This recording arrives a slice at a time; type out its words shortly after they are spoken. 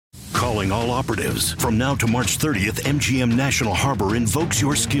calling all operatives. From now to March 30th, MGM National Harbor invokes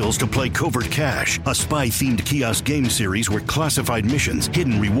your skills to play Covert Cash, a spy-themed kiosk game series where classified missions,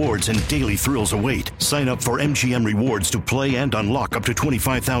 hidden rewards, and daily thrills await. Sign up for MGM Rewards to play and unlock up to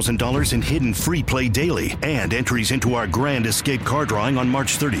 $25,000 in hidden free play daily and entries into our Grand Escape car drawing on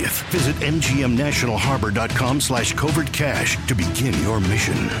March 30th. Visit mgmnationalharbor.com/Covert Cash to begin your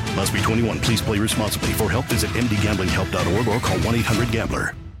mission. Must be 21. Please play responsibly. For help, visit mdgamblinghelp.org or call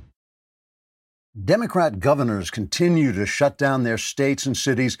 1-800-GAMBLER. Democrat governors continue to shut down their states and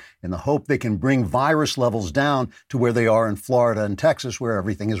cities in the hope they can bring virus levels down to where they are in Florida and Texas, where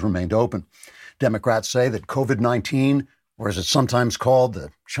everything has remained open. Democrats say that COVID-19, or as it's sometimes called,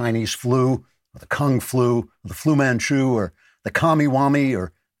 the Chinese flu, or the Kung flu, or the Flu Manchu, or the Kami-Wami,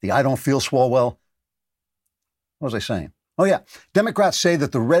 or the I don't feel swell well. What was I saying? Oh, yeah. Democrats say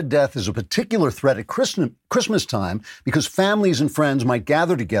that the Red Death is a particular threat at Christmas time because families and friends might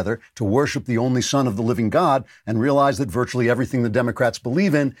gather together to worship the only Son of the living God and realize that virtually everything the Democrats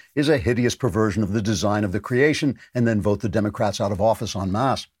believe in is a hideous perversion of the design of the creation and then vote the Democrats out of office en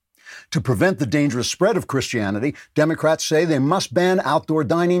masse. To prevent the dangerous spread of Christianity, Democrats say they must ban outdoor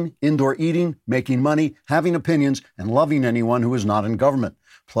dining, indoor eating, making money, having opinions, and loving anyone who is not in government.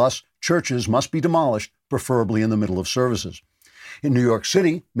 Plus, churches must be demolished, preferably in the middle of services. In New York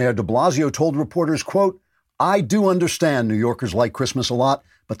City, Mayor de Blasio told reporters, quote, "I do understand New Yorkers like Christmas a lot,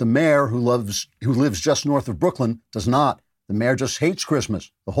 but the mayor who lives just north of Brooklyn does not. The mayor just hates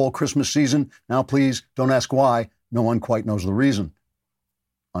Christmas, the whole Christmas season. Now, please don't ask why. No one quite knows the reason."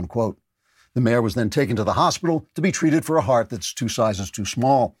 Unquote. The mayor was then taken to the hospital to be treated for a heart that's 2 sizes too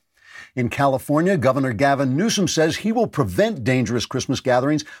small. In California, Governor Gavin Newsom says he will prevent dangerous Christmas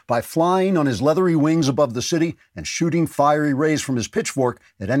gatherings by flying on his leathery wings above the city and shooting fiery rays from his pitchfork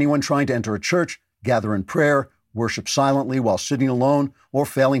at anyone trying to enter a church, gather in prayer, worship silently while sitting alone, or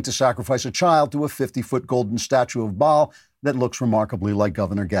failing to sacrifice a child to a 50-foot golden statue of Baal that looks remarkably like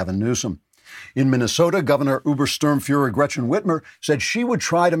Governor Gavin Newsom. In Minnesota, Governor Ubersturmfuhrer Gretchen Whitmer said she would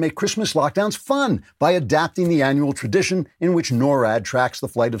try to make Christmas lockdowns fun by adapting the annual tradition in which NORAD tracks the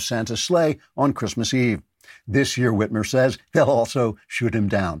flight of Santa's sleigh on Christmas Eve. This year, Whitmer says, they'll also shoot him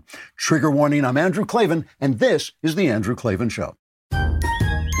down. Trigger warning, I'm Andrew Klavan, and this is The Andrew Klavan Show. I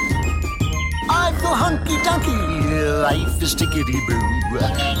feel hunky-dunky, life is tickety-boo.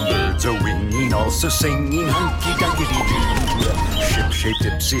 Birds are winging, also singing hunky-dunky-doo. Ship-shaped,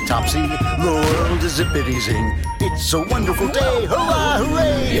 tipsy-topsy, the world is zippity-zing. It's a wonderful day, hurrah,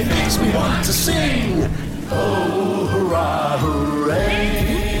 hooray! It makes me want to sing. Oh, hurrah,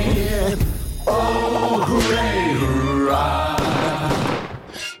 hooray! Oh, hooray, hurrah!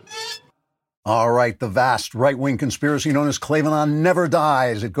 All right, the vast right-wing conspiracy known as Klavanon never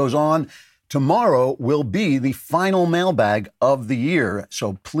dies. It goes on. Tomorrow will be the final mailbag of the year,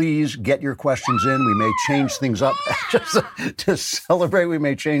 so please get your questions in. We may change things up. Just to celebrate, we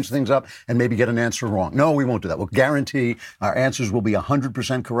may change things up and maybe get an answer wrong. No, we won't do that. We'll guarantee our answers will be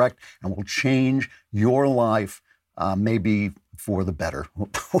 100% correct and will change your life, maybe for the better.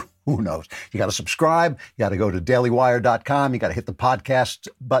 Who knows? You got to subscribe. You got to go to dailywire.com. You got to hit the podcast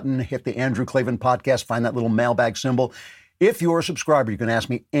button, hit the Andrew Klavan podcast, find that little mailbag symbol. If you're a subscriber, you can ask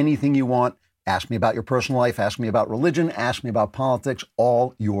me anything you want. Ask me about your personal life. Ask me about religion. Ask me about politics.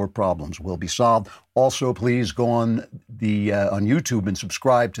 All your problems will be solved. Also, please go on YouTube and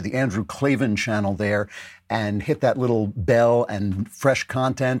subscribe to the Andrew Klavan channel there and hit that little bell, and fresh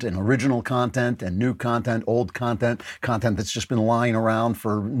content and original content and new content, old content that's just been lying around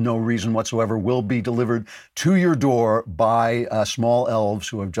for no reason whatsoever will be delivered to your door by small elves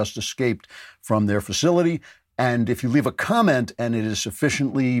who have just escaped from their facility. And if you leave a comment and it is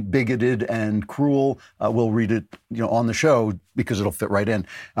sufficiently bigoted and cruel, we'll read it, on the show because it'll fit right in.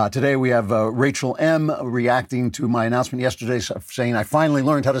 Today we have Rachel M. reacting to my announcement yesterday, saying I finally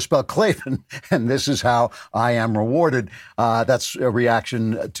learned how to spell Klavan, and this is how I am rewarded. That's a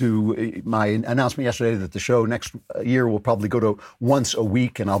reaction to my announcement yesterday that the show next year will probably go to once a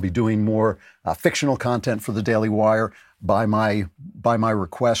week, and I'll be doing more fictional content for the Daily Wire by my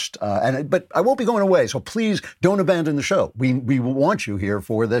request, but I won't be going away. So please don't abandon the show. We want you here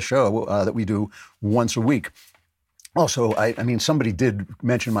for this show that we do once a week. Also, I mean, somebody did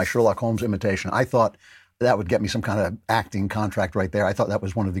mention my Sherlock Holmes imitation. I thought that would get me some kind of acting contract right there. I thought that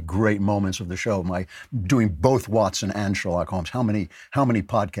was one of the great moments of the show. My doing both Watson and Sherlock Holmes. How many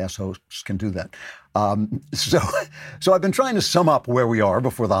podcast hosts can do that? So I've been trying to sum up where we are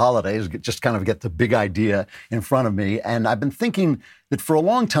before the holidays, just kind of get the big idea in front of me. And I've been thinking that for a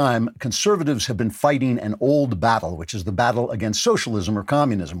long time, conservatives have been fighting an old battle, which is the battle against socialism or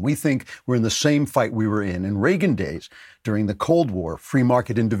communism. We think we're in the same fight we were in Reagan days during the Cold War, free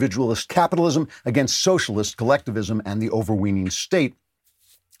market individualist capitalism against socialist collectivism and the overweening state.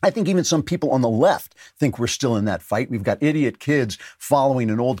 I think even some people on the left think we're still in that fight. We've got idiot kids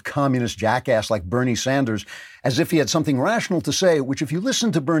following an old communist jackass like Bernie Sanders as if he had something rational to say, which if you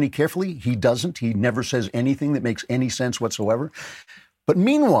listen to Bernie carefully, he doesn't. He never says anything that makes any sense whatsoever. But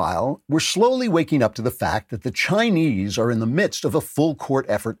meanwhile, we're slowly waking up to the fact that the Chinese are in the midst of a full court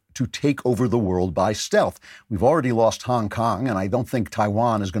effort to take over the world by stealth. We've already lost Hong Kong, and I don't think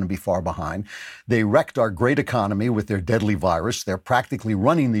Taiwan is going to be far behind. They wrecked our great economy with their deadly virus. They're practically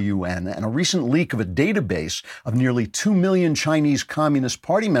running the UN, and a recent leak of a database of nearly 2 million Chinese Communist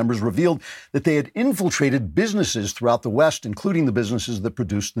Party members revealed that they had infiltrated businesses throughout the West, including the businesses that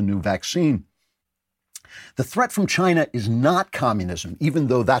produced the new vaccine. The threat from China is not communism, even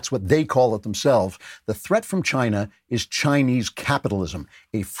though that's what they call it themselves. The threat from China is Chinese capitalism,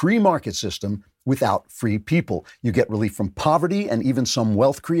 a free market system without free people. You get relief from poverty and even some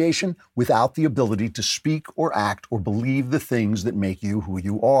wealth creation without the ability to speak or act or believe the things that make you who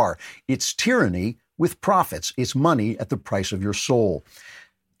you are. It's tyranny with profits. It's money at the price of your soul.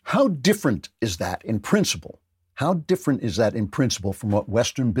 How different is that in principle? How different is that in principle from what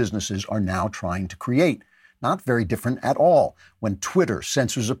Western businesses are now trying to create? Not very different at all. When Twitter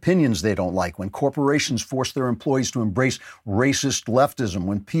censors opinions they don't like, when corporations force their employees to embrace racist leftism,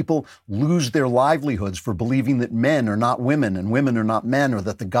 when people lose their livelihoods for believing that men are not women and women are not men, or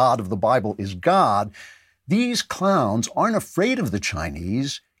that the God of the Bible is God, these clowns aren't afraid of the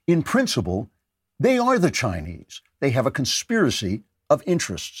Chinese. In principle, they are the Chinese. They have a conspiracy of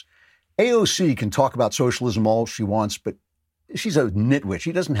interests. AOC can talk about socialism all she wants, but she's a nitwit.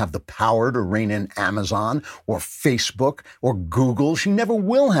 She doesn't have the power to rein in Amazon or Facebook or Google. She never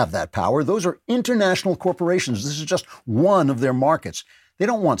will have that power. Those are international corporations. This is just one of their markets. They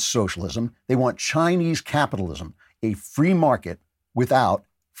don't want socialism. They want Chinese capitalism, a free market without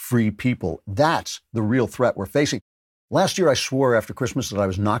free people. That's the real threat we're facing. Last year, I swore after Christmas that I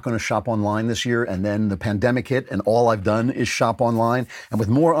was not going to shop online this year, and then the pandemic hit, and all I've done is shop online. And with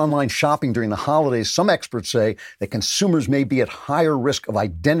more online shopping during the holidays, some experts say that consumers may be at higher risk of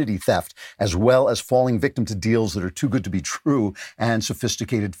identity theft, as well as falling victim to deals that are too good to be true and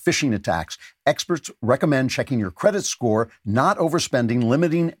sophisticated phishing attacks. Experts recommend checking your credit score, not overspending,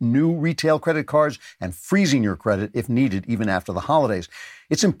 limiting new retail credit cards, and freezing your credit if needed, even after the holidays.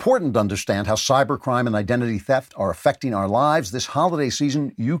 It's important to understand how cybercrime and identity theft are affecting our lives. This holiday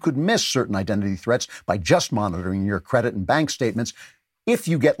season, you could miss certain identity threats by just monitoring your credit and bank statements. If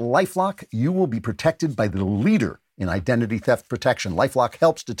you get LifeLock, you will be protected by the leader in identity theft protection. LifeLock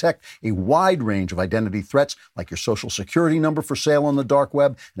helps detect a wide range of identity threats, like your social security number for sale on the dark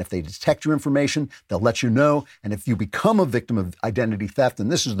web. And if they detect your information, they'll let you know. And if you become a victim of identity theft,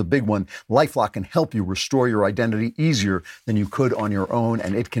 and this is the big one, LifeLock can help you restore your identity easier than you could on your own.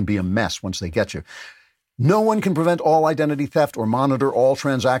 And it can be a mess once they get you. No one can prevent all identity theft or monitor all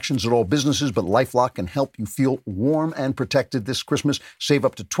transactions at all businesses, but LifeLock can help you feel warm and protected this Christmas. Save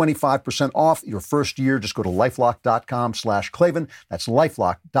up to 25% off your first year. Just go to LifeLock.com/Klavan. That's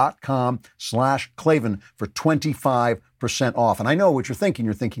LifeLock.com/Klavan for 25% off. And I know what you're thinking.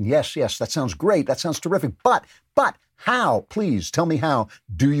 You're thinking, yes, that sounds great. That sounds terrific. But how? Please tell me how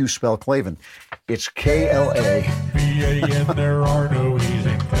do you spell Klavan? It's K-L-A-V-A-N. There are no E's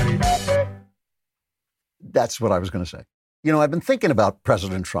in Klavan. That's what I was going to say. You know, I've been thinking about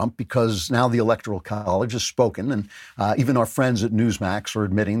President Trump because now the Electoral College has spoken, and even our friends at Newsmax are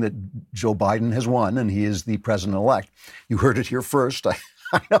admitting that Joe Biden has won and he is the president-elect. You heard it here first. I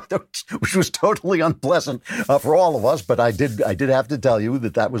know, which was totally unpleasant for all of us, but I did have to tell you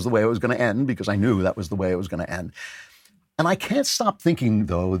that was the way it was going to end, because I knew that was the way it was going to end. And I can't stop thinking,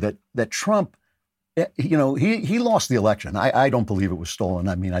 though, that Trump, you know, he lost the election. I don't believe it was stolen.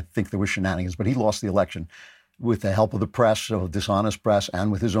 I mean, I think there were shenanigans, but he lost the election with the help of the press, of a dishonest press,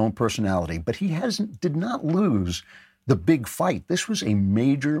 and with his own personality. But he did not lose the big fight. This was a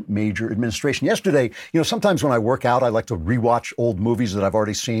major, major administration. Yesterday, you know, sometimes when I work out, I like to rewatch old movies that I've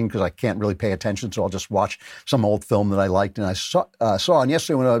already seen because I can't really pay attention. So I'll just watch some old film that I liked. And I saw, and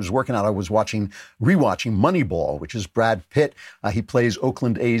yesterday when I was working out, I was rewatching Moneyball, which is Brad Pitt. He plays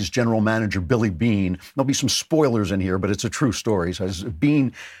Oakland A's general manager Billy Beane. There'll be some spoilers in here, but it's a true story. So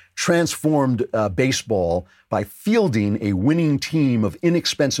Beane transformed baseball by fielding a winning team of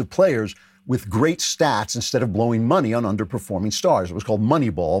inexpensive players with great stats instead of blowing money on underperforming stars. It was called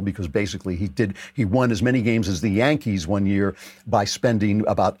Moneyball because basically he won as many games as the Yankees one year by spending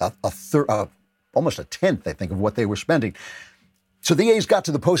about almost a tenth, I think, of what they were spending. So the A's got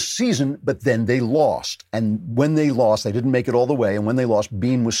to the postseason, but then they lost. And when they lost, they didn't make it all the way. And when they lost,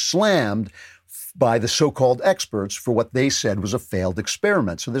 Beane was slammed by the so-called experts for what they said was a failed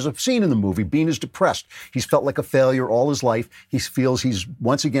experiment. So there's a scene in the movie. Beane is depressed. He's felt like a failure all his life. He feels he's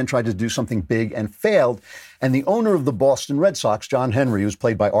once again tried to do something big and failed. And the owner of the Boston Red Sox, John Henry, who's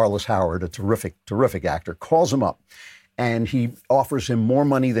played by Arliss Howard, a terrific, terrific actor, calls him up. And he offers him more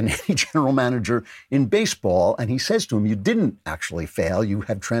money than any general manager in baseball. And he says to him, you didn't actually fail. You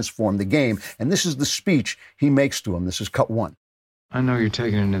have transformed the game. And this is the speech he makes to him. This is cut one. I know you're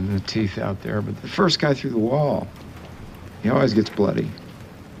taking it in the teeth out there, but the first guy through the wall, he always gets bloody.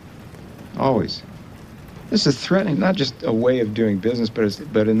 Always. This is threatening, not just a way of doing business,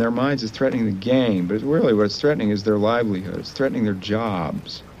 but in their minds it's threatening the game. But really what it's threatening is their livelihood. It's threatening their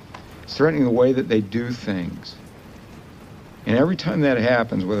jobs. It's threatening the way that they do things. And every time that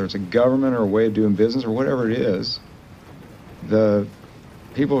happens, whether it's a government or a way of doing business or whatever it is, the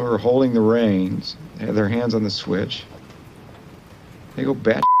people who are holding the reins, have their hands on the switch, they go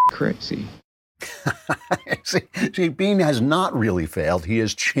bat crazy. See, Beane has not really failed. He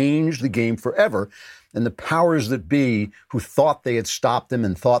has changed the game forever. And the powers that be who thought they had stopped him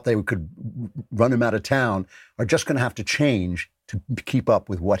and thought they could run him out of town are just going to have to change to keep up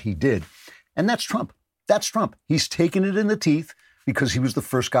with what he did. And that's Trump. That's Trump. He's taken it in the teeth because he was the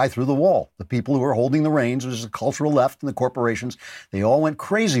first guy through the wall. The people who were holding the reins, was the cultural left and the corporations, they all went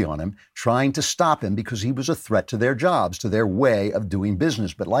crazy on him, trying to stop him because he was a threat to their jobs, to their way of doing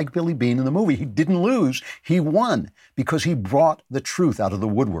business. But like Billy Beane in the movie, he didn't lose. He won because he brought the truth out of the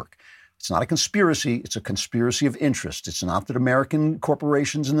woodwork. It's not a conspiracy. It's a conspiracy of interest. It's not that American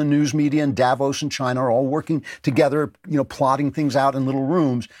corporations and the news media and Davos and China are all working together, plotting things out in little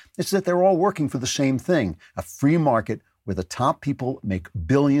rooms. It's that they're all working for the same thing, a free market where the top people make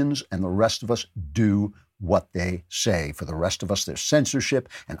billions and the rest of us do what they say. For the rest of us, there's censorship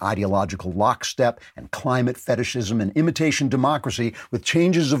and ideological lockstep and climate fetishism and imitation democracy with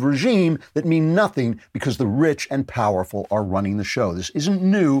changes of regime that mean nothing because the rich and powerful are running the show. This isn't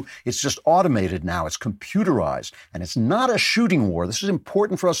new. It's just automated now. It's computerized. And it's not a shooting war. This is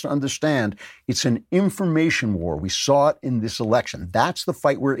important for us to understand. It's an information war. We saw it in this election. That's the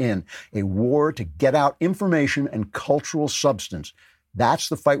fight we're in, a war to get out information and cultural substance. That's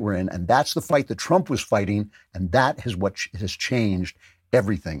the fight we're in, and that's the fight that Trump was fighting, and that is what has changed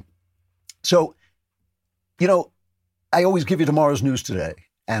everything. So, I always give you tomorrow's news today,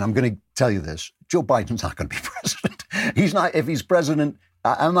 and I'm going to tell you this. Joe Biden's not going to be president. He's not. If he's president,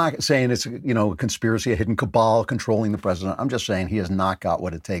 I'm not saying it's, a conspiracy, a hidden cabal controlling the president. I'm just saying he has not got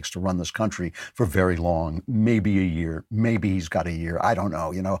what it takes to run this country for very long, maybe a year. Maybe he's got a year. I don't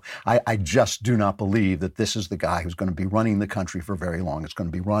know. I just do not believe that this is the guy who's going to be running the country for very long. It's going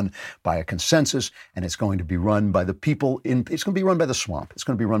to be run by a consensus, and it's going to be run by the people it's going to be run by the swamp. It's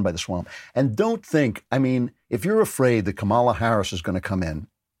going to be run by the swamp. And don't think, if you're afraid that Kamala Harris is going to come in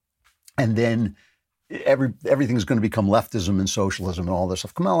and then everything's going to become leftism and socialism and all this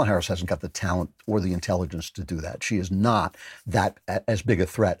stuff. Kamala Harris hasn't got the talent or the intelligence to do that. She is not that as big a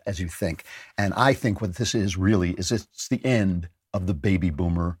threat as you think. And I think what this is really is it's the end of the baby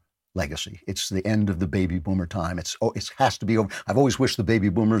boomer legacy. It's the end of the baby boomer time. It has to be over. I've always wished the baby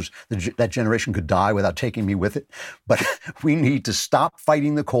boomers, that generation could die without taking me with it. But we need to stop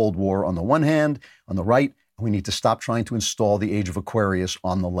fighting the Cold War on the one hand, on the right. We need to stop trying to install the age of Aquarius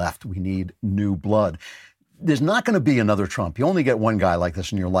on the left. We need new blood. There's not going to be another Trump. You only get one guy like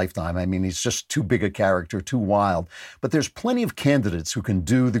this in your lifetime. He's just too big a character, too wild. But there's plenty of candidates who can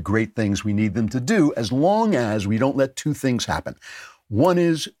do the great things we need them to do as long as we don't let two things happen. One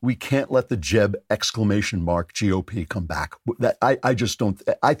is we can't let the Jeb ! GOP come back. I just don't.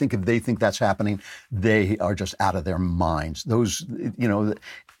 I think if they think that's happening, they are just out of their minds. Those,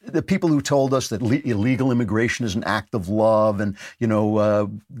 the people who told us that illegal immigration is an act of love and,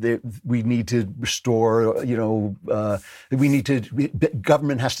 we need to restore,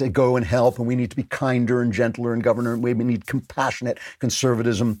 government has to go and help and we need to be kinder and gentler and we need compassionate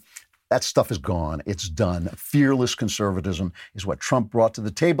conservatism. That stuff is gone. It's done. Fearless conservatism is what Trump brought to the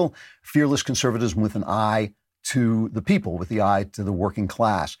table. Fearless conservatism with an eye to the people, with the eye to the working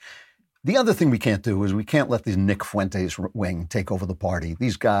class. The other thing we can't do is we can't let the Nick Fuentes wing take over the party.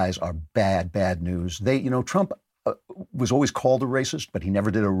 These guys are bad, bad news. Trump was always called a racist, but he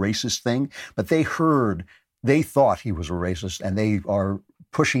never did a racist thing. But they thought he was a racist, and they are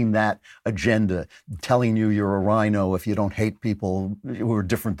pushing that agenda, telling you you're a rhino if you don't hate people who are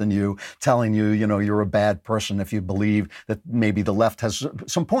different than you, telling you, you're a bad person if you believe that maybe the left has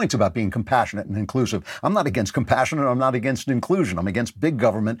some points about being compassionate and inclusive. I'm not against compassion and I'm not against inclusion. I'm against big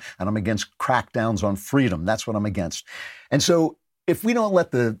government and I'm against crackdowns on freedom. That's what I'm against. And so if we don't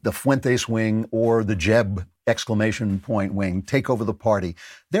let the Fuentes wing or the Jeb exclamation point wing take over the party,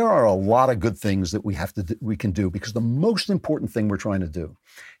 there are a lot of good things that we can do, because the most important thing we're trying to do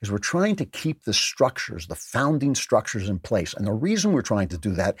is we're trying to keep the structures, the founding structures in place. And the reason we're trying to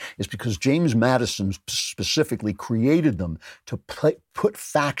do that is because James Madison specifically created them to put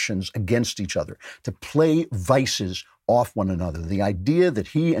factions against each other, to play vices off one another. The idea that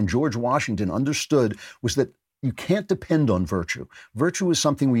he and George Washington understood was that you can't depend on virtue. Virtue is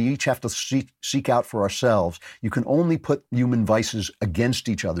something we each have to seek out for ourselves. You can only put human vices against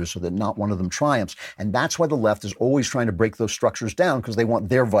each other so that not one of them triumphs. And that's why the left is always trying to break those structures down, because they want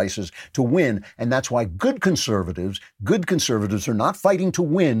their vices to win. And that's why good conservatives are not fighting to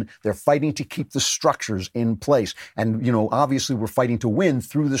win. They're fighting to keep the structures in place. And, obviously we're fighting to win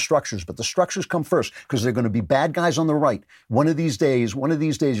through the structures, but the structures come first, because they're going to be bad guys on the right. One of these days,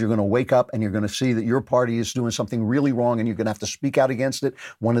 you're going to wake up and you're going to see that your party is doing something really wrong and you're going to have to speak out against it.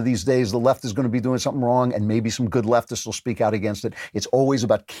 One of these days, the left is going to be doing something wrong and maybe some good leftists will speak out against it. It's always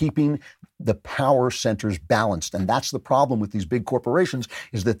about keeping the power centers balanced. And that's the problem with these big corporations,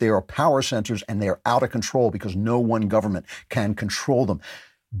 is that they are power centers and they are out of control because no one government can control them.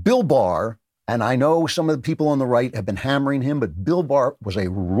 Bill Barr, and I know some of the people on the right have been hammering him, but Bill Barr was a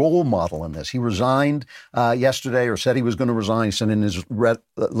role model in this. He resigned yesterday, or said he was going to resign. He sent in his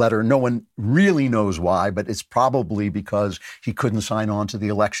letter. No one really knows why, but it's probably because he couldn't sign on to the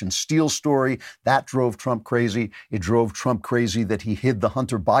election steal story. That drove Trump crazy. It drove Trump crazy that he hid the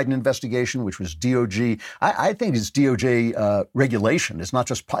Hunter Biden investigation, which was DOJ. I think it's DOJ regulation. It's not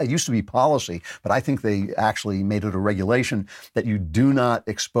just, it used to be policy, but I think they actually made it a regulation that you do not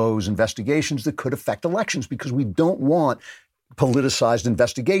expose investigations that could affect elections, because we don't want politicized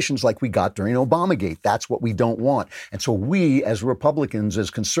investigations like we got during Obamagate. That's what we don't want. And so we, as Republicans,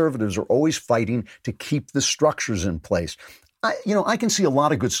 as conservatives, are always fighting to keep the structures in place. I can see a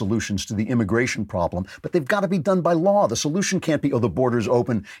lot of good solutions to the immigration problem, but they've got to be done by law. The solution can't be, the border's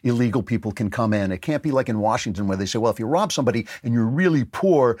open, illegal people can come in. It can't be like in Washington where they say, well, if you rob somebody and you're really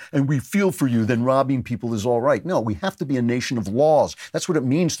poor and we feel for you, then robbing people is all right. No, we have to be a nation of laws. That's what it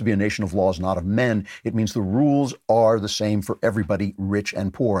means to be a nation of laws, not of men. It means the rules are the same for everybody, rich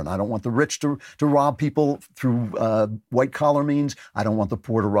and poor. And I don't want the rich to rob people through white collar means. I don't want the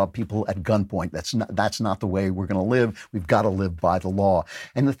poor to rob people at gunpoint. That's not the way we're going to live. We've got to live by the law.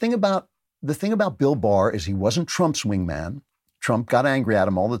 And the thing about Bill Barr is he wasn't Trump's wingman. Trump got angry at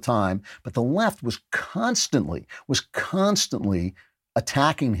him all the time, but the left was constantly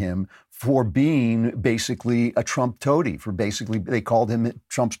attacking him for being basically a Trump toady, they called him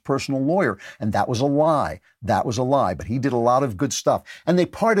Trump's personal lawyer. And that was a lie. But he did a lot of good stuff. And they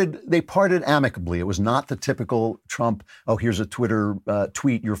parted amicably. It was not the typical Trump, here's a Twitter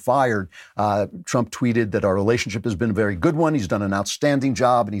tweet, you're fired. Trump tweeted that our relationship has been a very good one. He's done an outstanding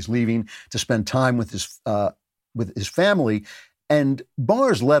job and he's leaving to spend time with his family. And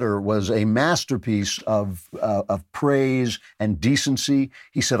Barr's letter was a masterpiece of praise and decency.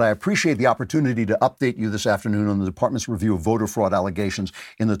 He said, I appreciate the opportunity to update you this afternoon on the department's review of voter fraud allegations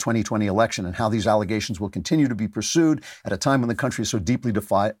in the 2020 election and how these allegations will continue to be pursued at a time when the country is so deeply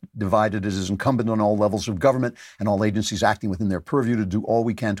divided. It is incumbent on all levels of government and all agencies acting within their purview to do all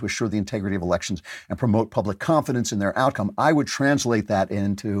we can to assure the integrity of elections and promote public confidence in their outcome. I would translate that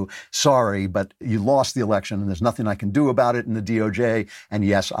into, sorry, but you lost the election and there's nothing I can do about it in the DOJ. And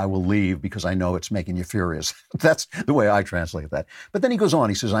yes, I will leave because I know it's making you furious. That's the way I translate that. But then he goes on,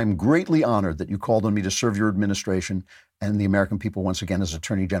 he says, I'm greatly honored that you called on me to serve your administration and the American people once again as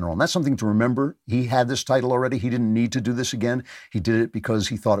Attorney General. And that's something to remember. He had this title already. He didn't need to do this again. He did it because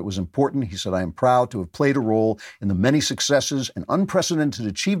he thought it was important. He said, I am proud to have played a role in the many successes and unprecedented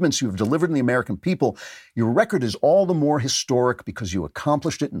achievements you have delivered in the American people. Your record is all the more historic because you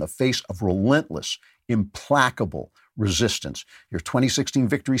accomplished it in the face of relentless, implacable resistance. Your 2016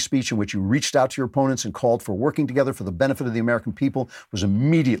 victory speech, in which you reached out to your opponents and called for working together for the benefit of the American people, was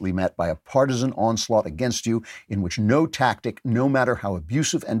immediately met by a partisan onslaught against you, in which no tactic, no matter how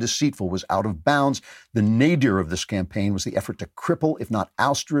abusive and deceitful, was out of bounds. The nadir of this campaign was the effort to cripple, if not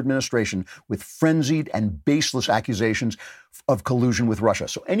oust, your administration with frenzied and baseless accusations of collusion with Russia.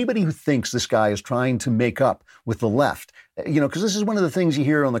 So anybody who thinks this guy is trying to make up with the left, because this is one of the things you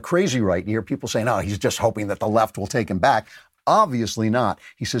hear on the crazy right. You hear people saying, he's just hoping that the left will take him back. Obviously not.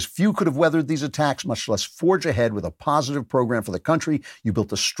 He says, few could have weathered these attacks, much less forge ahead with a positive program for the country. You built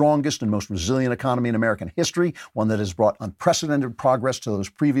the strongest and most resilient economy in American history, one that has brought unprecedented progress to those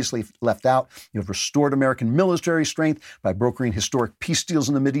previously left out. You have restored American military strength by brokering historic peace deals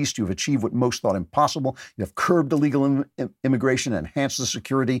in the Mideast. You have achieved what most thought impossible. You have curbed illegal immigration and enhanced the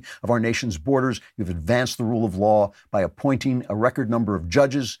security of our nation's borders. You've advanced the rule of law by appointing a record number of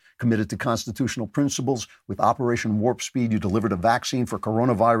judges committed to constitutional principles. With Operation Warp Speed, you delivered a vaccine for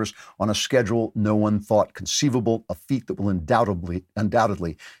coronavirus on a schedule no one thought conceivable, a feat that will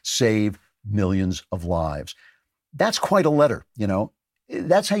undoubtedly save millions of lives. That's quite a letter, you know.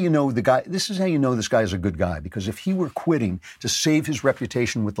 That's how you know the guy. This is how you know this guy is a good guy, because if he were quitting to save his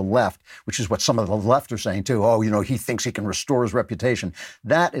reputation with the left, which is what some of the left are saying too, oh, you know, he thinks he can restore his reputation.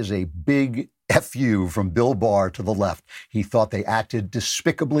 That is a big FU from Bill Barr to the left. He thought they acted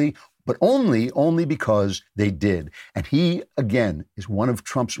despicably, but only because they did. And he, again, is one of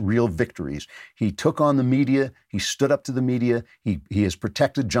Trump's real victories. He took on the media. He stood up to the media. He has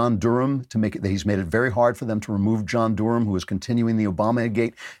protected John Durham to make it. He's made it very hard for them to remove John Durham, who is continuing the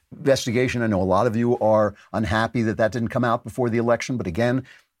Obamagate investigation. I know a lot of you are unhappy that that didn't come out before the election. But again,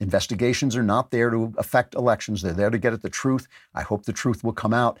 investigations are not there to affect elections. They're there to get at the truth. I hope the truth will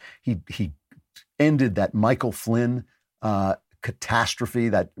come out. He ended that Michael Flynn catastrophe,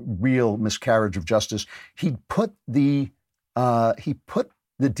 that real miscarriage of justice. He put the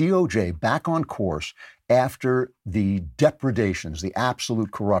DOJ back on course after the depredations, the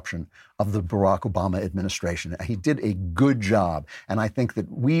absolute corruption of the Barack Obama administration. He did a good job. And I think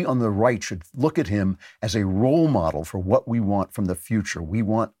that we on the right should look at him as a role model for what we want from the future. We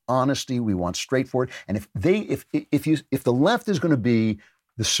want honesty. We want straightforward. And if the left is going to be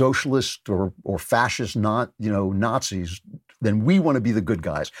the socialist or fascist, Nazis, then we want to be the good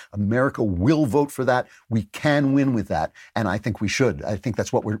guys. America will vote for that. We can win with that. And I think we should. I think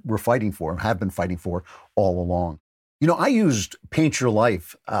that's what we're fighting for and have been fighting for all along. You know, I used Paint Your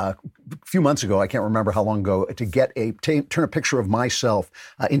Life a few months ago, I can't remember how long ago, to turn a picture of myself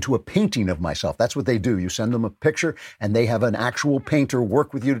into a painting of myself. That's what they do. You send them a picture and they have an actual painter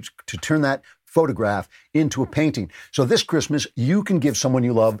work with you to turn that photograph into a painting. So this Christmas, you can give someone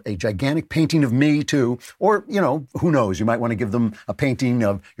you love a gigantic painting of me too, or, you know, who knows, you might want to give them a painting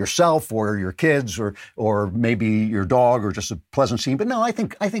of yourself or your kids or maybe your dog or just a pleasant scene. But no, I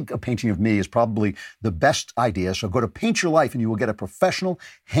think a painting of me is probably the best idea. So go to Paint Your Life and you will get a professional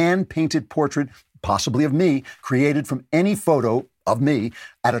hand-painted portrait, possibly of me, created from any photo of me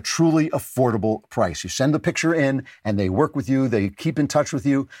at a truly affordable price. You send the picture in and they work with you. They keep in touch with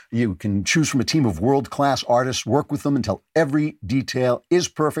you. You can choose from a team of world-class artists, work with them until every detail is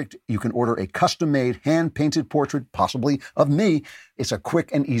perfect. You can order a custom-made, hand-painted portrait, possibly of me. It's a quick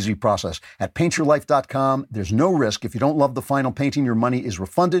and easy process. At paintyourlife.com, there's no risk. If you don't love the final painting, your money is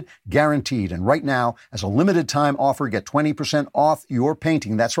refunded, guaranteed. And right now, as a limited time offer, get 20% off your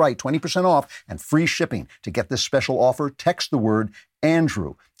painting. That's right, 20% off and free shipping. To get this special offer, text the word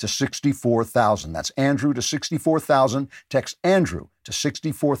Andrew to 64,000. That's Andrew to 64,000. Text Andrew to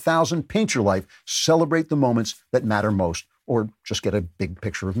 64,000. Paint your life. Celebrate the moments that matter most, or just get a big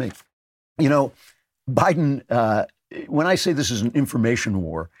picture of me. You know, Biden, when I say this is an information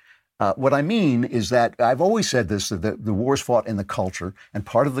war, what I mean is that I've always said this, that the war's fought in the culture, and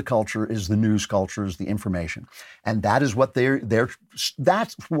part of the culture is the news culture, is the information. And that is what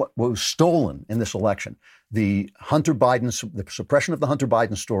that's what was stolen in this election. The suppression of the Hunter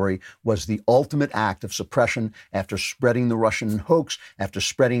Biden story was the ultimate act of suppression after spreading the Russian hoax, after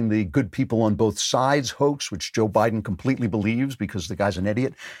spreading the good people on both sides hoax, which Joe Biden completely believes because the guy's an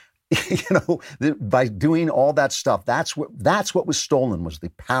idiot. You know, by doing all that stuff, that's what was stolen, was the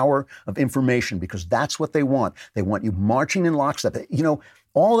power of information, because that's what they want. They want you marching in lockstep. You know,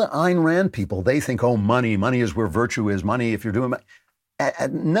 all the Ayn Rand people, they think, oh, money is where virtue is. Money, if you're doing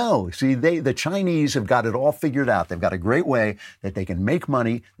no, see, the Chinese have got it all figured out. They've got a great way that they can make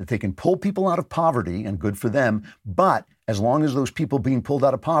money, that they can pull people out of poverty, and good for them. But as long as those people being pulled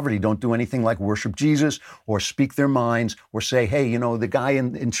out of poverty don't do anything like worship Jesus or speak their minds or say, hey, you know, the guy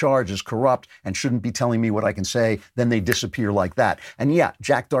in charge is corrupt and shouldn't be telling me what I can say, then they disappear like that. And yeah,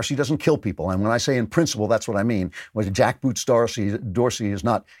 Jack Dorsey doesn't kill people. And when I say in principle, that's what I mean. When Jack Boots Dorsey is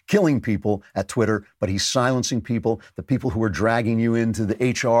not killing people at Twitter, but he's silencing people, the people who are dragging you into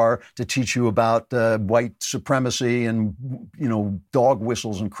the HR to teach you about white supremacy and, you know, dog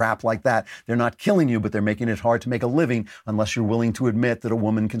whistles and crap like that. They're not killing you, but they're making it hard to make a living unless you're willing to admit that a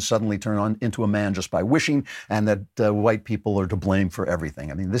woman can suddenly turn on into a man just by wishing, and that white people are to blame for everything.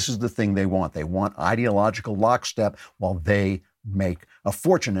 I mean, this is the thing they want. They want ideological lockstep while they make a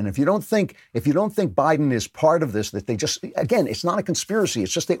fortune. And if you don't think Biden is part of this, that they just, again, it's not a conspiracy.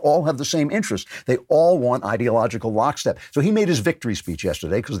 It's just they all have the same interest. They all want ideological lockstep. So he made his victory speech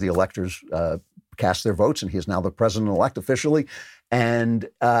yesterday because the electors cast their votes, and he is now the president-elect officially. And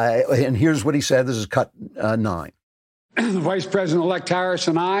here's what he said. This is cut 9. The Vice President-elect Harris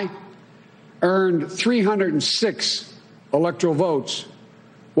and I earned 306 electoral votes,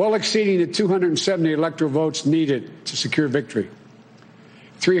 well exceeding the 270 electoral votes needed to secure victory.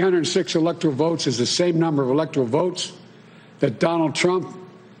 306 electoral votes is the same number of electoral votes that Donald Trump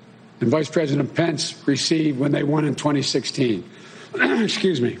and Vice President Pence received when they won in 2016.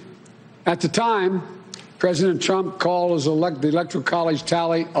 Excuse me. At the time, President Trump called the Electoral College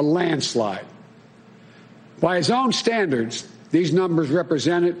tally a landslide. By his own standards, these numbers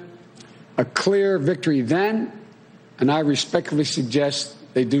represented a clear victory then, and I respectfully suggest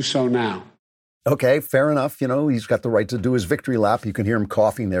they do so now. Okay, fair enough. You know, he's got the right to do his victory lap. You can hear him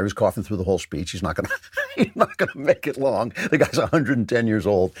coughing there. He's coughing through the whole speech. He's not going to make it long. The guy's 110 years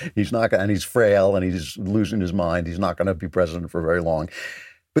old. And he's frail and he's losing his mind. He's not going to be president for very long.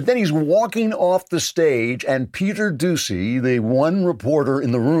 But then he's walking off the stage, and Peter Doocy, the one reporter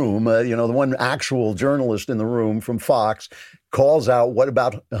in the room, the one actual journalist in the room from Fox, calls out, what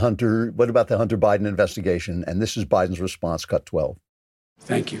about the Hunter Biden investigation? And this is Biden's response, cut 12.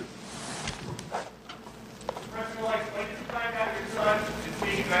 Thank you.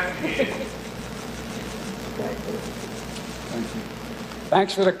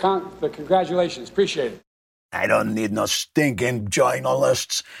 Thanks for the congratulations. Appreciate it. I don't need no stinking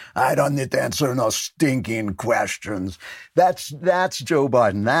journalists. I don't need to answer no stinking questions. That's Joe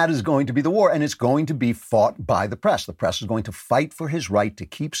Biden. That is going to be the war, and it's going to be fought by the press. The press is going to fight for his right to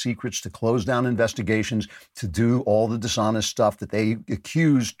keep secrets, to close down investigations, to do all the dishonest stuff that they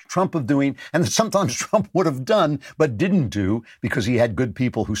accused Trump of doing, and that sometimes Trump would have done but didn't do because he had good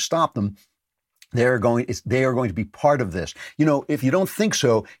people who stopped them. They are going to be part of this. You know, if you don't think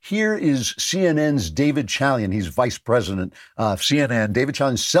so, here is CNN's David Chalian. He's vice president of CNN. David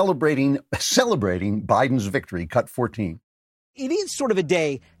Chalian celebrating Biden's victory, cut 14. It is sort of a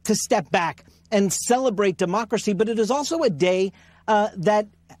day to step back and celebrate democracy, but it is also a day that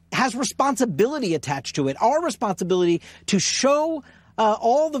has responsibility attached to it. Our responsibility to show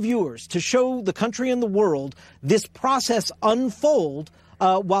all the viewers, to show the country and the world this process unfold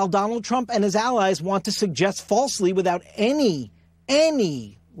while Donald Trump and his allies want to suggest falsely, without any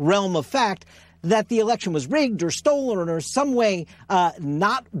realm of fact, that the election was rigged or stolen or some way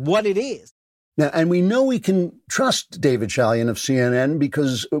not what it is. Now, and we know we can trust David Chalian of CNN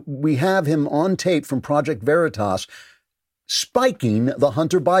because we have him on tape from Project Veritas spiking the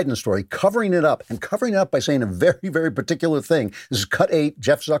Hunter Biden story, covering it up by saying a very, very particular thing. This is cut 8,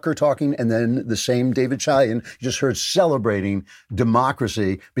 Jeff Zucker talking, and then the same David Chalian you just heard celebrating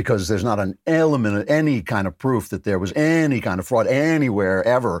democracy because there's not an element of any kind of proof that there was any kind of fraud anywhere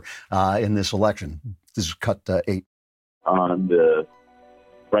ever in this election. This is cut 8. On the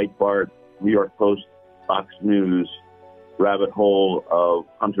Breitbart, New York Post, Fox News rabbit hole of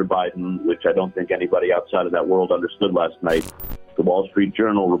Hunter Biden, which I don't think anybody outside of that world understood last night. The Wall Street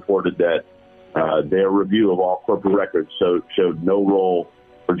Journal reported that their review of all corporate records showed no role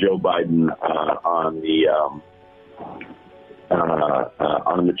for Joe Biden on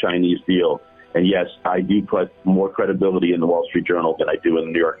the Chinese deal. And yes, I do put more credibility in the Wall Street Journal than I do in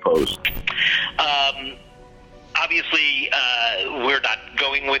the New York Post. Obviously, we're not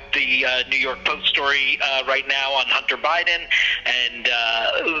going with the New York Post story right now on Hunter Biden,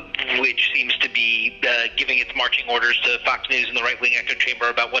 and which seems to be giving its marching orders to Fox News and the right-wing echo chamber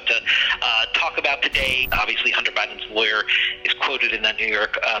about what to talk about today. Obviously, Hunter Biden's lawyer is quoted in that New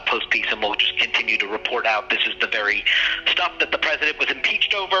York Post piece, and we'll just continue to report out. This is the very stuff that the president was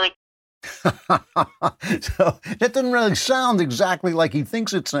impeached over. So that doesn't really sound exactly like he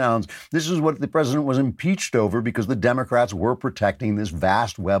thinks it sounds. This is what the president was impeached over because the Democrats were protecting this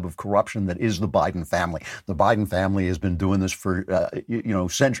vast web of corruption that is the Biden family. The Biden family has been doing this for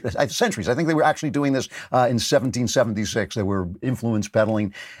centuries. I think they were actually doing this in 1776. They were influence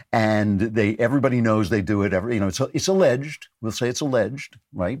peddling, and everybody knows they do it. It's alleged. We'll say it's alleged,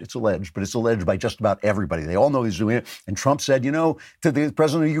 right? It's alleged, but it's alleged by just about everybody. They all know he's doing it. And Trump said, to the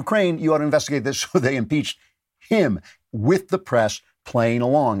president of Ukraine, you ought to investigate this. So they impeached him with the press playing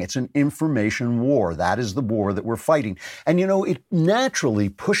along. It's an information war. That is the war that we're fighting. And, it naturally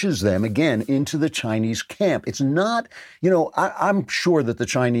pushes them again into the Chinese camp. It's not, I'm sure that the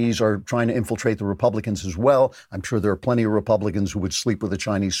Chinese are trying to infiltrate the Republicans as well. I'm sure there are plenty of Republicans who would sleep with a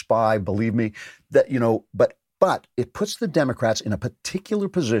Chinese spy, believe me, but But it puts the Democrats in a particular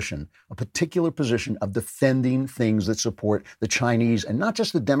position of defending things that support the Chinese, and not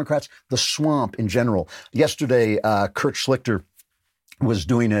just the Democrats, the swamp in general. Yesterday, Kurt Schlichter was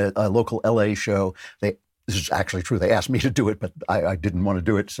doing a local LA show. This is actually true. They asked me to do it, but I didn't want to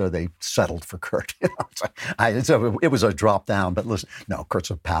do it, so they settled for Kurt. It was a drop down. But listen, no,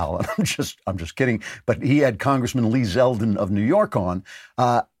 Kurt's a pal, and I'm just kidding. But he had Congressman Lee Zeldin of New York on,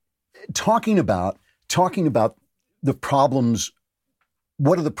 talking about the problems.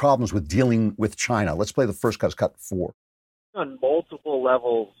 What are the problems with dealing with China? Let's play the first cut 4. On multiple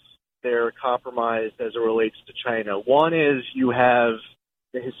levels, they're compromised as it relates to China. One is you have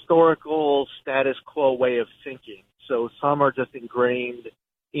the historical status quo way of thinking. So some are just ingrained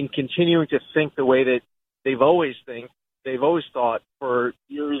in continuing to think the way that they've always thought for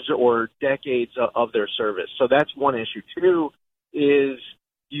years or decades of their service. So that's one issue. Two is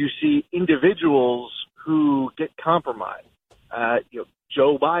you see individuals who get compromised.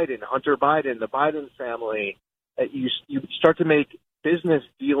 Joe Biden, Hunter Biden, the Biden family. You start to make business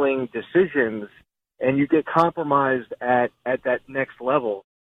dealing decisions, and you get compromised at that next level.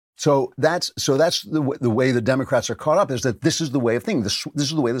 So that's the way the Democrats are caught up, is that this is the way of thinking. This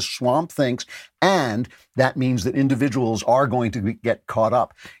is the way the swamp thinks, and that means that individuals are going to get caught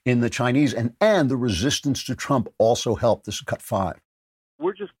up in the Chinese, and the resistance to Trump also helped. This is cut 5.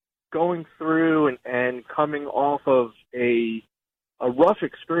 We're just going through and coming off of a rough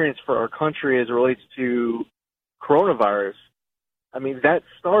experience for our country as it relates to coronavirus. I mean, that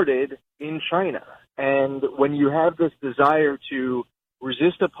started in China. And when you have this desire to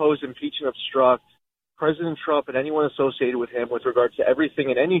resist, oppose, impeach, and obstruct President Trump and anyone associated with him with regard to everything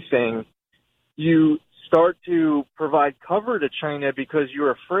and anything, you start to provide cover to China because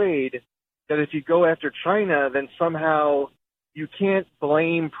you're afraid that if you go after China, then somehow you can't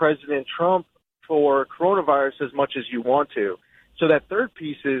blame President Trump for coronavirus as much as you want to. So that third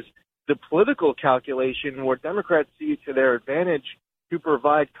piece is the political calculation where Democrats see it to their advantage to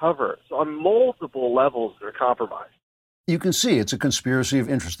provide cover. So on multiple levels, they're compromised. You can see it's a conspiracy of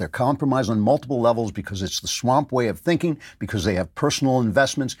interest. They're compromised on multiple levels because it's the swamp way of thinking, because they have personal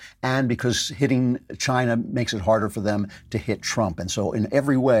investments, and because hitting China makes it harder for them to hit Trump. And so in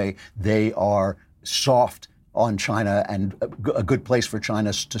every way, they are soft on China and a good place for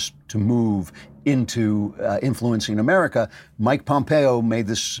China to move into influencing America. Mike Pompeo made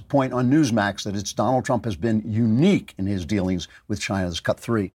this point on Newsmax that Donald Trump has been unique in his dealings with China. This is cut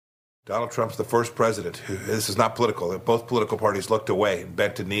 3. Donald Trump's the first president who, this is not political, both political parties looked away and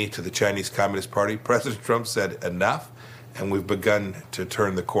bent a knee to the Chinese Communist Party. President Trump said enough, and we've begun to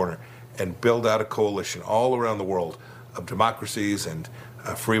turn the corner and build out a coalition all around the world of democracies and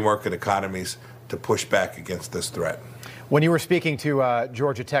free market economies to push back against this threat. When you were speaking to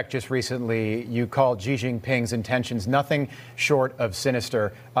Georgia Tech just recently, you called Xi Jinping's intentions nothing short of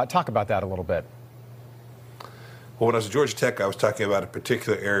sinister. Talk about that a little bit. Well, when I was at Georgia Tech, I was talking about a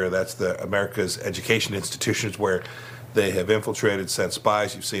particular area. That's America's education institutions where they have infiltrated, sent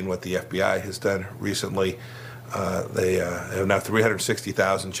spies. You've seen what the FBI has done recently. They have now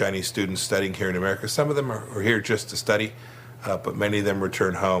 360,000 Chinese students studying here in America. Some of them are here just to study, but many of them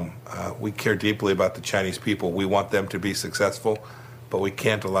return home. We care deeply about the Chinese people. We want them to be successful, but we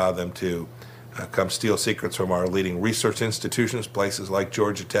can't allow them to come steal secrets from our leading research institutions, places like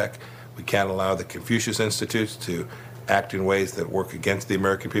Georgia Tech. We can't allow the Confucius Institutes to act in ways that work against the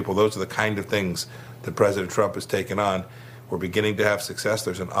American people. Those are the kind of things that President Trump has taken on. We're beginning to have success.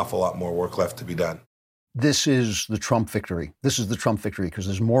 There's an awful lot more work left to be done. This is the Trump victory. This is the Trump victory because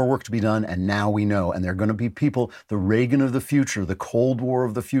there's more work to be done, and now we know. And there are going to be people, the Reagan of the future, the Cold War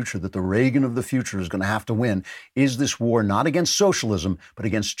of the future, that the Reagan of the future is going to have to win. Is this war not against socialism, but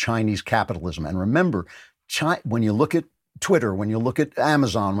against Chinese capitalism? And remember, when you look at Twitter, when you look at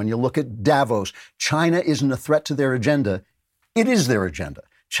Amazon, when you look at Davos, China isn't a threat to their agenda. It is their agenda.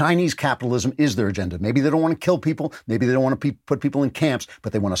 Chinese capitalism is their agenda. Maybe they don't want to kill people. Maybe they don't want to put people in camps,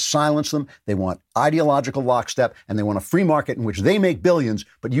 but they want to silence them. They want ideological lockstep, and they want a free market in which they make billions,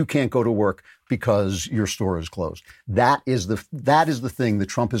 but you can't go to work because your store is closed. That is the thing that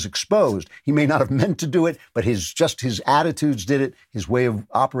Trump has exposed. He may not have meant to do it, but his attitudes did it. His way of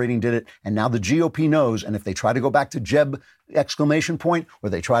operating did it. And now the GOP knows. And if they try to go back to Jeb ! Or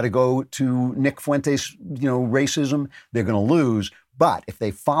they try to go to Nick Fuentes, racism, they're going to lose. But if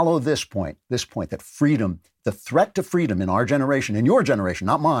they follow this point that freedom, the threat to freedom in our generation, in your generation,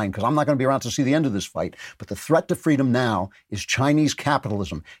 not mine, because I'm not going to be around to see the end of this fight, but the threat to freedom now is Chinese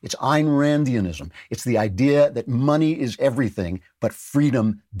capitalism. It's Ayn Randianism. It's the idea that money is everything, but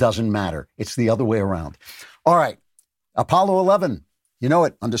freedom doesn't matter. It's the other way around. All right. Apollo 11. You know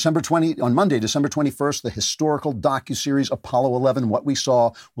it. On Monday, December 21st, the historical docuseries Apollo 11, What We Saw,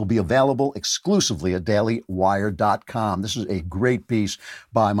 will be available exclusively at dailywire.com. This is a great piece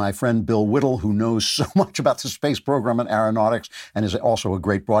by my friend Bill Whittle, who knows so much about the space program and aeronautics and is also a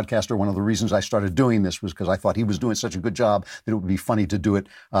great broadcaster. One of the reasons I started doing this was because I thought he was doing such a good job that it would be funny to do it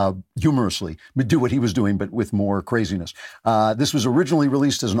humorously, do what he was doing, but with more craziness. This was originally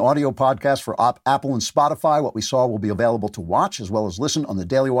released as an audio podcast for Apple and Spotify. What We Saw will be available to watch as well as listen on the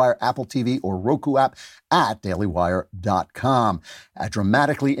Daily Wire Apple TV or Roku app at dailywire.com. A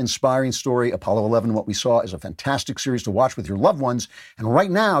dramatically inspiring story, Apollo 11, What We Saw, is a fantastic series to watch with your loved ones. And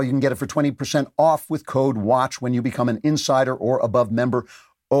right now, you can get it for 20% off with code WATCH when you become an insider or above member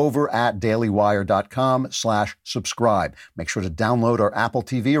over at dailywire.com/subscribe. Make sure to download our Apple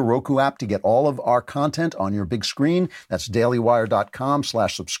TV or Roku app to get all of our content on your big screen. That's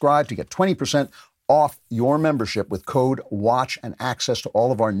dailywire.com/subscribe to get 20% off your membership with code WATCH and access to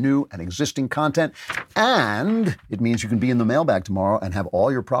all of our new and existing content. And it means you can be in the mailbag tomorrow and have all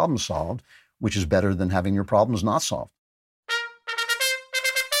your problems solved, which is better than having your problems not solved.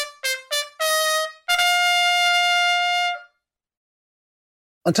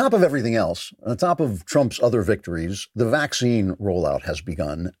 On top of everything else, on top of Trump's other victories, the vaccine rollout has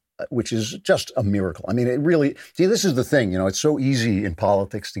begun, which is just a miracle. I mean, it really, see, this is the thing, it's so easy in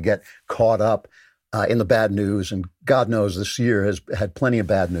politics to get caught up in the bad news, and God knows this year has had plenty of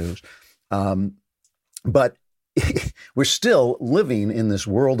bad news. But we're still living in this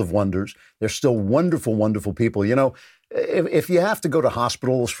world of wonders. There's still wonderful, wonderful people. If you have to go to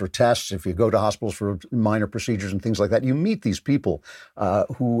hospitals for tests, if you go to hospitals for minor procedures and things like that, you meet these people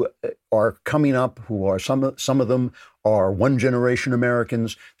who are coming up, who are some of them are one-generation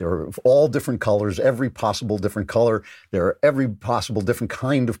Americans. They're of all different colors, every possible different color. They're every possible different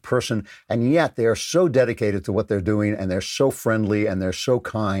kind of person. And yet they are so dedicated to what they're doing, and they're so friendly, and they're so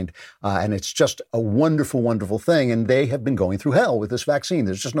kind. And it's just a wonderful, wonderful thing. And they have been going through hell with this vaccine.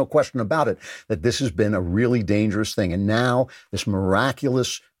 There's just no question about it, that this has been a really dangerous thing. And now this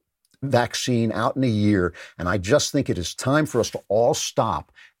miraculous vaccine out in a year. And I just think it is time for us to all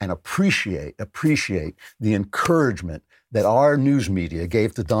stop and appreciate the encouragement that our news media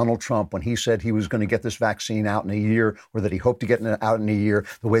gave to Donald Trump when he said he was going to get this vaccine out in a year, or that he hoped to get it out in a year,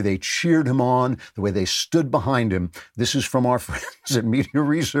 the way they cheered him on, the way they stood behind him. This is from our friends at Media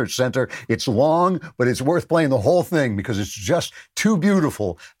Research Center. It's long, but it's worth playing the whole thing because it's just too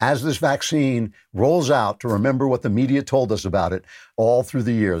beautiful as this vaccine rolls out to remember what the media told us about it all through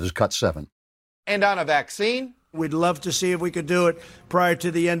the year. This is Cut 7. And on a vaccine, we'd love to see if we could do it prior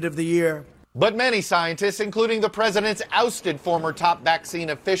to the end of the year. But many scientists, including the president's ousted former top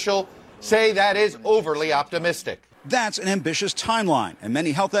vaccine official, say that is overly optimistic. That's an ambitious timeline, and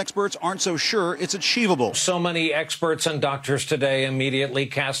many health experts aren't so sure it's achievable. So many experts and doctors today immediately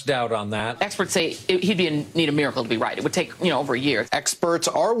cast doubt on that. Experts say he'd need a miracle to be right. It would take, over a year. Experts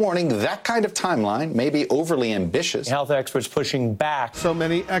are warning that kind of timeline may be overly ambitious. Health experts pushing back. So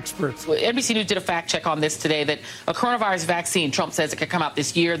many experts. Well, NBC News did a fact check on this today, that a coronavirus vaccine, Trump says it could come out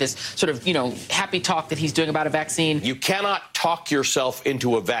this year, this sort of, happy talk that he's doing about a vaccine. You cannot talk yourself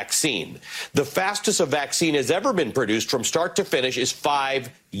into a vaccine. The fastest a vaccine has ever been produced from start to finish is 5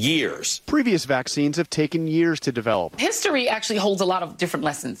 years. Previous vaccines have taken years to develop. History actually holds a lot of different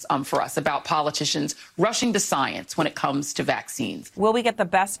lessons for us about politicians rushing to science when it comes to vaccines. Will we get the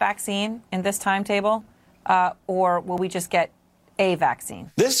best vaccine in this timetable, or will we just get a vaccine?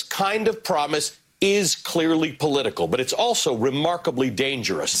 This kind of promise is clearly political, but it's also remarkably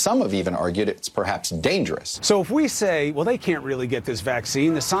dangerous. Some have even argued it's perhaps dangerous. So if we say, well, they can't really get this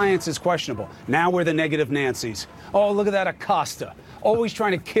vaccine, the science is questionable. Now we're the negative Nancys. Oh, look at that Acosta, always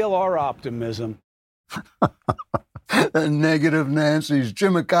trying to kill our optimism. The negative Nancys.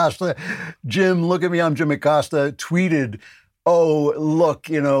 Jim Acosta. Jim, look at me, I'm Jim Acosta, tweeted, oh, look,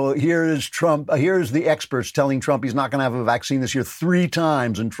 here is Trump. Here's the experts telling Trump he's not going to have a vaccine this year 3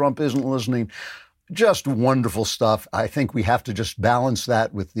 times, and Trump isn't listening. Just wonderful stuff. I think we have to just balance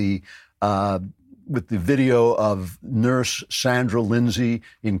that with the video of Nurse Sandra Lindsay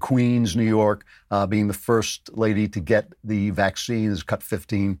in Queens, New York, being the first lady to get the vaccine. This is Cut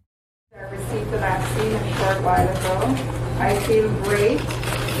 15. I received the vaccine a short while ago. I feel great.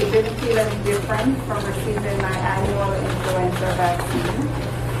 It didn't feel any different from receiving my annual influenza vaccine.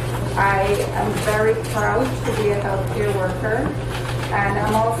 I am very proud to be a healthcare worker, and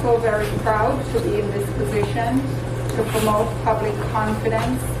I'm also very proud to be in this position to promote public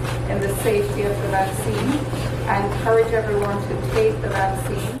confidence in the safety of the vaccine. I encourage everyone to take the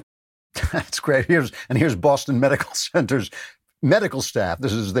vaccine. That's great. Here's Boston Medical Center's medical staff.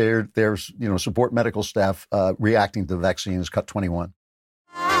 This is their support medical staff reacting to the vaccine. Is Cut 21.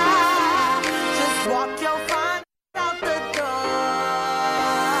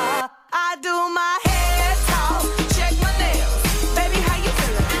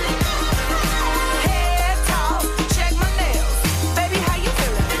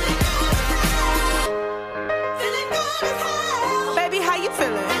 you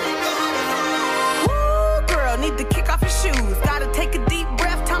feeling? Woo, girl, need to kick off your shoes. Gotta take a deep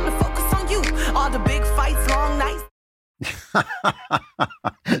breath, time to focus on you. All the big fights, long nights.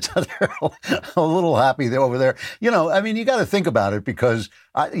 So they're a little happy they're over there. You know, I mean, you got to think about it because,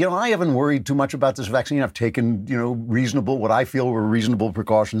 I haven't worried too much about this vaccine. I've taken, what I feel were reasonable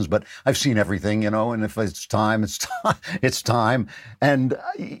precautions, but I've seen everything, and if it's time, it's time. It's time. And,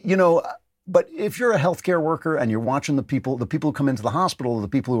 but if you're a healthcare worker and you're watching the people who come into the hospital, the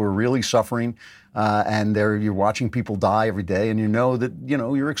people who are really suffering, and you're watching people die every day, and you know that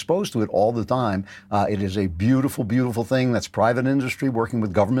you're exposed to it all the time. It is a beautiful, beautiful thing. That's private industry working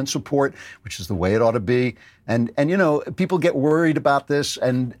with government support, which is the way it ought to be. And people get worried about this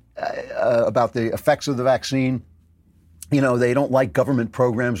and about the effects of the vaccine. They don't like government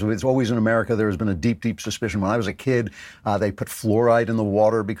programs. It's always in America. There has been a deep, deep suspicion. When I was a kid, they put fluoride in the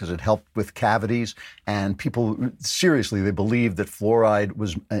water because it helped with cavities. And people, seriously, they believed that fluoride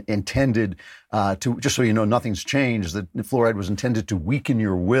was intended to, just so you know, nothing's changed, that fluoride was intended to weaken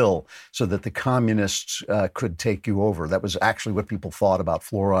your will so that the communists could take you over. That was actually what people thought about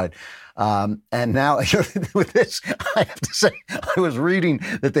fluoride. And now with this, I have to say, I was reading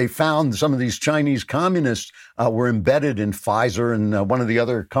that they found some of these Chinese communists were embedded in Pfizer and one of the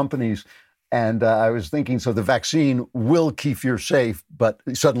other companies. And I was thinking, so the vaccine will keep you safe, but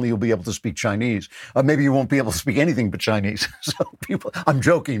suddenly you'll be able to speak Chinese. Maybe you won't be able to speak anything but Chinese. So I'm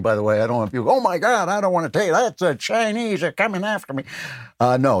joking, by the way. I don't want people, oh my God, I don't want to take that's the Chinese are coming after me.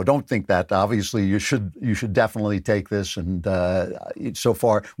 No, don't think that. Obviously, you should definitely take this. And so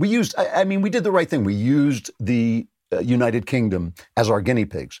far, we did the right thing. We used the United Kingdom as our guinea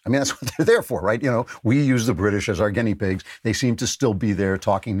pigs. I mean, that's what they're there for, right? We use the British as our guinea pigs. They seem to still be there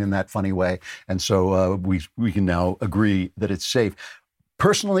talking in that funny way. And so we can now agree that it's safe.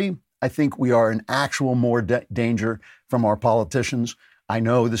 Personally, I think we are in actual more danger from our politicians. I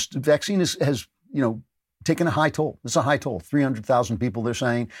know this vaccine has taken a high toll. It's a high toll. 300,000 people, they're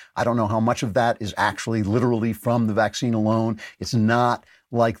saying. I don't know how much of that is actually literally from the vaccine alone. It's not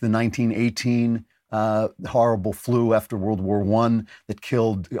like the 1918 horrible flu after World War I that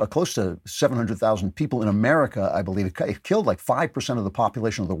killed close to 700,000 people in America, I believe. It killed like 5% of the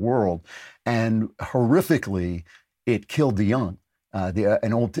population of the world. And horrifically, it killed the young.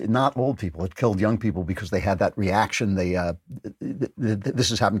 Not old people. It killed young people because they had that reaction. This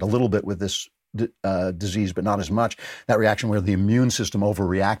has happened a little bit with this disease, but not as much. That reaction where the immune system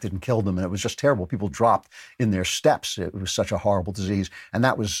overreacted and killed them. And it was just terrible. People dropped in their steps. It was such a horrible disease. And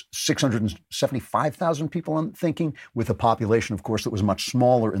that was 675,000 people, I'm thinking, with a population, of course, that was much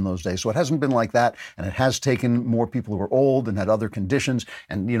smaller in those days. So it hasn't been like that. And it has taken more people who are old and had other conditions.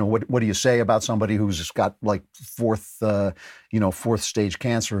 And, what do you say about somebody who's got like fourth stage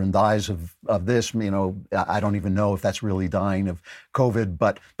cancer and dies of this? I don't even know if that's really dying of COVID,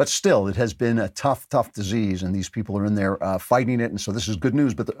 but still, it has been a tough disease, and these people are in there fighting it, and so this is good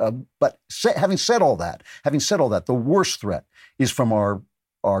news. But having said all that, the worst threat is from our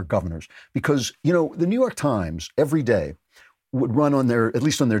governors, because the New York Times every day would run at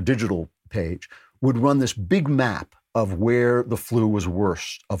least on their digital page, would run this big map of where the flu was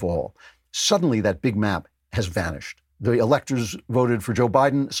worst of all. Suddenly, that big map has vanished. The electors voted for Joe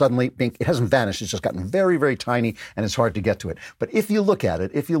Biden. Suddenly, bink, it hasn't vanished. It's just gotten very, very tiny, and it's hard to get to it. But if you look at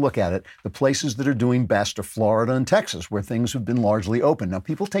it, the places that are doing best are Florida and Texas, where things have been largely open. Now,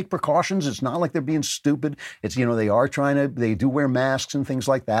 people take precautions. It's not like they're being stupid. It's, they do wear masks and things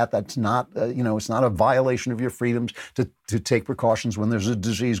like that. That's not, it's not a violation of your freedoms to take precautions when there's a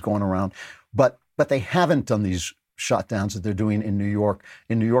disease going around. But they haven't done these shutdowns that they're doing in New York.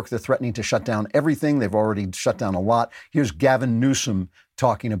 In New York, they're threatening to shut down everything. They've already shut down a lot. Here's Gavin Newsom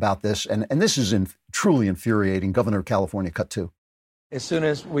talking about this. And this is truly infuriating. Governor of California, cut 2. As soon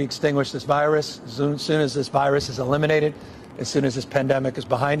as we extinguish this virus, as soon as this virus is eliminated, as soon as this pandemic is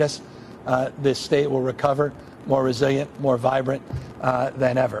behind us, this state will recover more resilient, more vibrant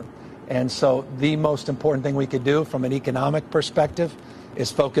than ever. And so the most important thing we could do from an economic perspective is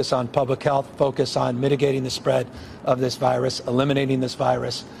focus on public health, focus on mitigating the spread of this virus, eliminating this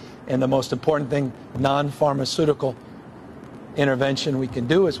virus. And the most important thing, non-pharmaceutical intervention we can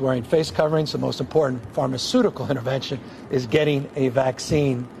do is wearing face coverings. The most important pharmaceutical intervention is getting a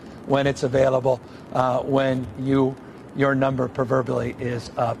vaccine when it's available, when your number proverbially is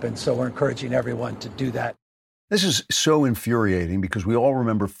up. And so we're encouraging everyone to do that. This is so infuriating because we all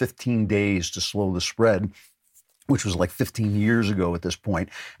remember 15 days to slow the spread, which was like 15 years ago at this point.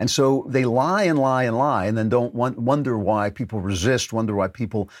 And so they lie and lie and lie and then don't wonder why people resist, wonder why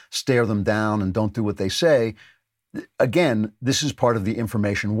people stare them down and don't do what they say. again, this is part of the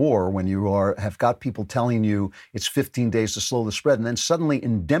information war when you have got people telling you it's 15 days to slow the spread. And then suddenly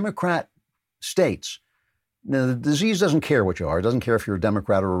in Democrat states, now the disease doesn't care what you are. It doesn't care if you're a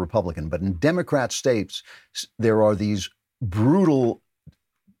Democrat or a Republican. But in Democrat states, there are these brutal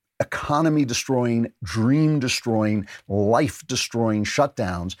economy-destroying, dream-destroying, life-destroying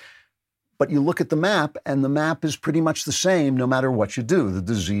shutdowns. But you look at the map, and the map is pretty much the same no matter what you do. The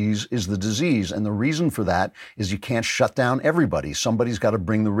disease is the disease. And the reason for that is you can't shut down everybody. Somebody's got to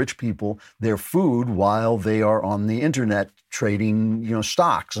bring the rich people their food while they are on the internet trading,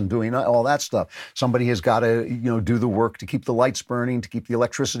 stocks and doing all that stuff. Somebody has got to, do the work to keep the lights burning, to keep the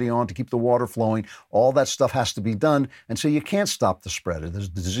electricity on, to keep the water flowing. All that stuff has to be done. And so you can't stop the spread. The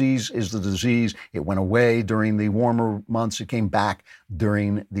disease is the disease. It went away during the warmer months. It came back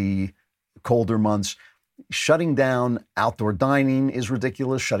during the colder months. Shutting down outdoor dining is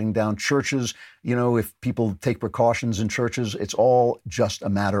ridiculous. Shutting down churches, if people take precautions in churches, it's all just a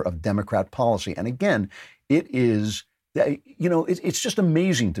matter of Democrat policy. And again, it is, it's just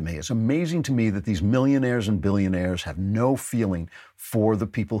amazing to me. It's amazing to me that these millionaires and billionaires have no feeling for the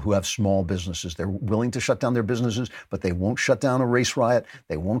people who have small businesses. They're willing to shut down their businesses, but they won't shut down a race riot.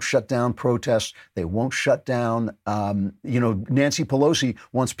 They won't shut down protests. They won't shut down, Nancy Pelosi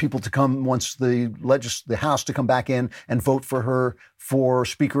wants the House to come back in and vote for her for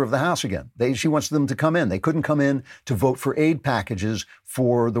Speaker of the House again. She wants them to come in. They couldn't come in to vote for aid packages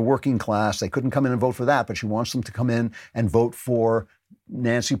for the working class. They couldn't come in and vote for that, but she wants them to come in and vote for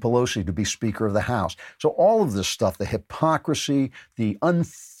Nancy Pelosi to be Speaker of the House. So all of this stuff, the hypocrisy, the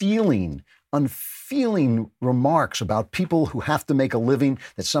unfeeling remarks about people who have to make a living,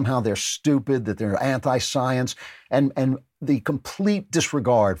 that somehow they're stupid, that they're anti-science, and the complete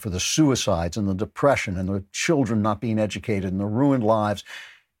disregard for the suicides and the depression and the children not being educated and the ruined lives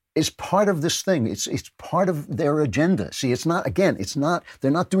is part of this thing. It's part of their agenda. See, they're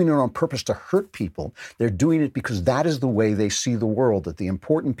not doing it on purpose to hurt people. They're doing it because that is the way they see the world, that the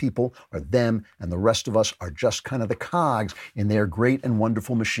important people are them and the rest of us are just kind of the cogs in their great and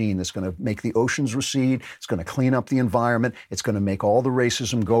wonderful machine that's going to make the oceans recede. It's going to clean up the environment. It's going to make all the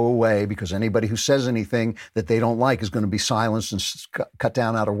racism go away because anybody who says anything that they don't like is going to be silenced and cut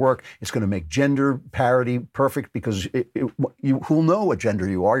down out of work. It's going to make gender parity perfect because who'll know what gender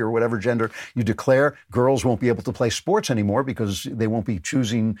you are, or whatever gender you declare. Girls won't be able to play sports anymore because they won't be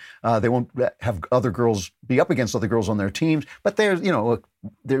choosing, they won't have other girls be up against other girls on their teams. But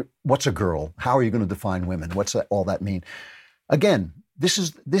what's a girl? How are you going to define women? What's all that mean? Again, this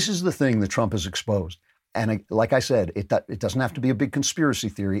is the thing that Trump has exposed. And like I said, it doesn't have to be a big conspiracy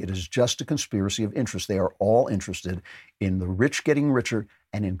theory. It is just a conspiracy of interest. They are all interested in the rich getting richer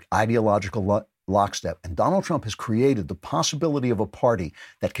and in ideological lockstep. And Donald Trump has created the possibility of a party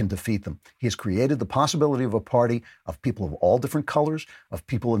that can defeat them. He has created the possibility of a party of people of all different colors, of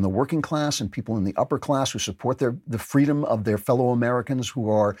people in the working class and people in the upper class who support the freedom of their fellow Americans who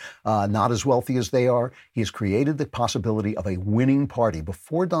are not as wealthy as they are. He has created the possibility of a winning party.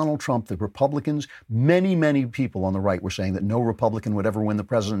 Before Donald Trump, the Republicans, many, many people on the right were saying that no Republican would ever win the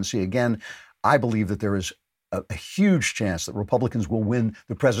presidency again. I believe that there is a huge chance that Republicans will win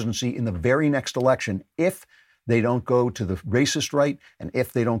the presidency in the very next election if they don't go to the racist right and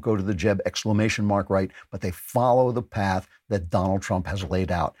if they don't go to the Jeb ! Right, but they follow the path that Donald Trump has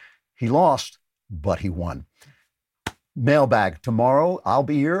laid out. He lost, but he won. Mailbag tomorrow. I'll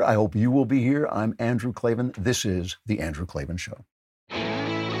be here. I hope you will be here. I'm Andrew Klavan. This is The Andrew Klavan Show.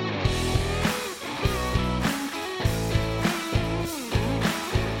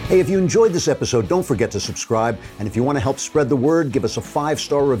 Hey, if you enjoyed this episode, don't forget to subscribe. And if you want to help spread the word, give us a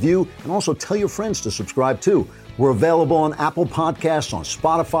 5-star review and also tell your friends to subscribe too. We're available on Apple Podcasts, on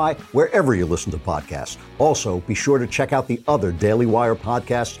Spotify, wherever you listen to podcasts. Also, be sure to check out the other Daily Wire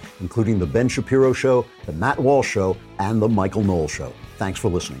podcasts, including The Ben Shapiro Show, The Matt Walsh Show, and The Michael Knowles Show. Thanks for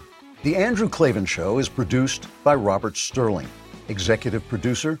listening. The Andrew Klavan Show is produced by Robert Sterling. Executive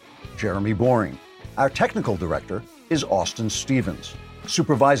producer, Jeremy Boring. Our technical director is Austin Stevens.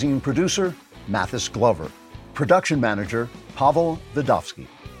 Supervising producer, Mathis Glover. Production manager, Pavel Vidovsky.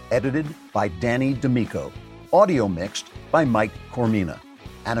 Edited by Danny D'Amico. Audio mixed by Mike Cormina.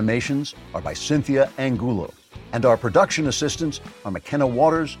 Animations are by Cynthia Angulo. And our production assistants are McKenna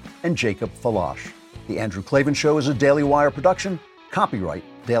Waters and Jacob Falash. The Andrew Klavan Show is a Daily Wire production. Copyright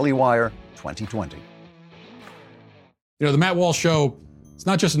Daily Wire 2020. The Matt Walsh Show, it's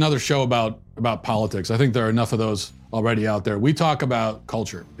not just another show about politics. I think there are enough of those already out there. We talk about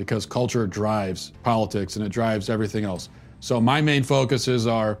culture because culture drives politics and it drives everything else. So my main focuses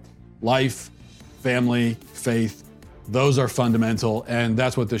are life, family, faith. Those are fundamental, and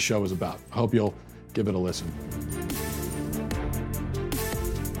that's what this show is about. I hope you'll Give it a listen.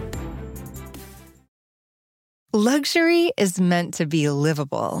 Luxury is meant to be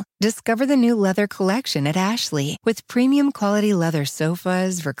livable. Discover the new leather collection at Ashley with premium quality leather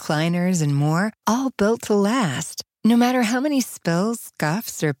sofas, recliners, and more, all built to last. No matter how many spills,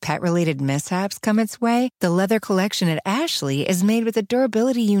 scuffs, or pet-related mishaps come its way, the leather collection at Ashley is made with the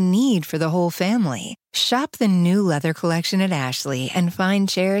durability you need for the whole family. Shop the new leather collection at Ashley and find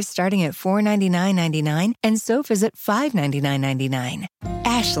chairs starting at $499.99 and sofas at $599.99.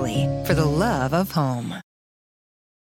 Ashley, for the love of home.